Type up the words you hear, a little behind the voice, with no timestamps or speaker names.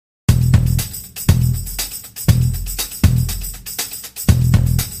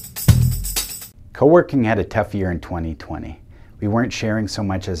Co-working had a tough year in 2020. We weren't sharing so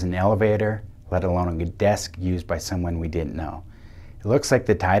much as an elevator, let alone a desk used by someone we didn't know. It looks like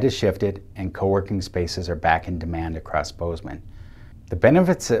the tide has shifted and co-working spaces are back in demand across Bozeman. The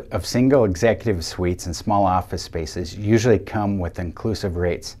benefits of single executive suites and small office spaces usually come with inclusive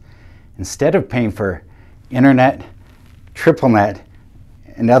rates. Instead of paying for internet, triple net,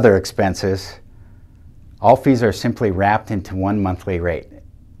 and other expenses, all fees are simply wrapped into one monthly rate.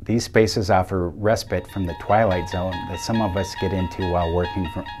 These spaces offer respite from the Twilight Zone that some of us get into while working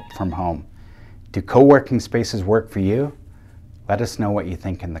from home. Do co-working spaces work for you? Let us know what you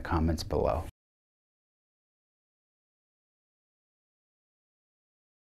think in the comments below.